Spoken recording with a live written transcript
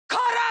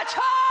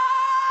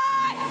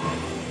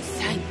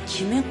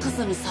kimin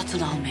kızını satın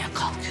almaya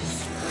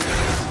kalkıyorsun?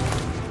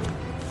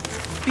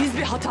 Biz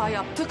bir hata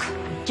yaptık,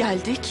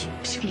 geldik.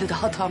 Şimdi de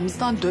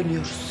hatamızdan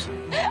dönüyoruz.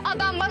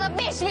 Adam bana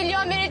 5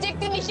 milyon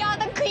verecekti,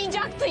 nişanda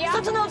kıyacaktı ya.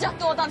 Satın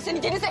alacaktı o adam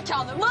seni geri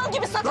zekalı. Mal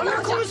gibi satın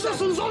alacaktı. Ne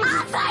konuşuyorsunuz oğlum?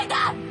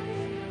 Alsaydın!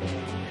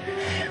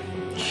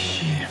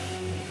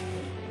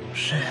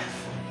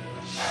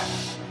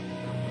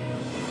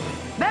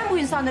 Ben bu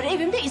insanları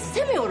evimde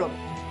istemiyorum.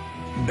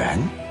 Ben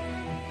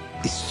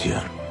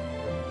istiyorum.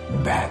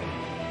 Ben.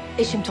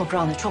 Eşim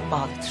toprağına çok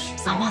bağlıdır.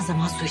 Zaman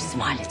zaman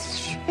suistimal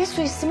edilir. Ve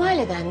suistimal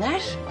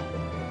edenler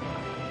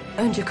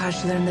önce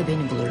karşılarında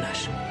beni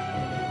bulurlar.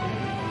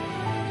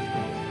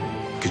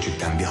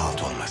 Küçükten bir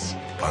halt olmaz.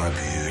 Bana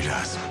büyüğü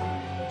lazım.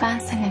 Ben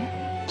senin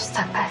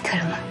müstakbel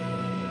karınım.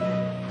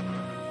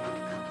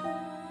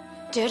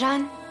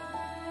 Ceren.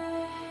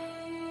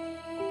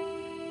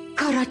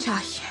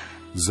 Karaçay.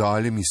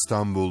 Zalim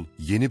İstanbul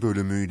yeni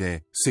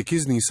bölümüyle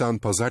 8 Nisan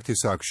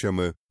Pazartesi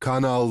akşamı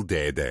Kanal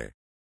D'de.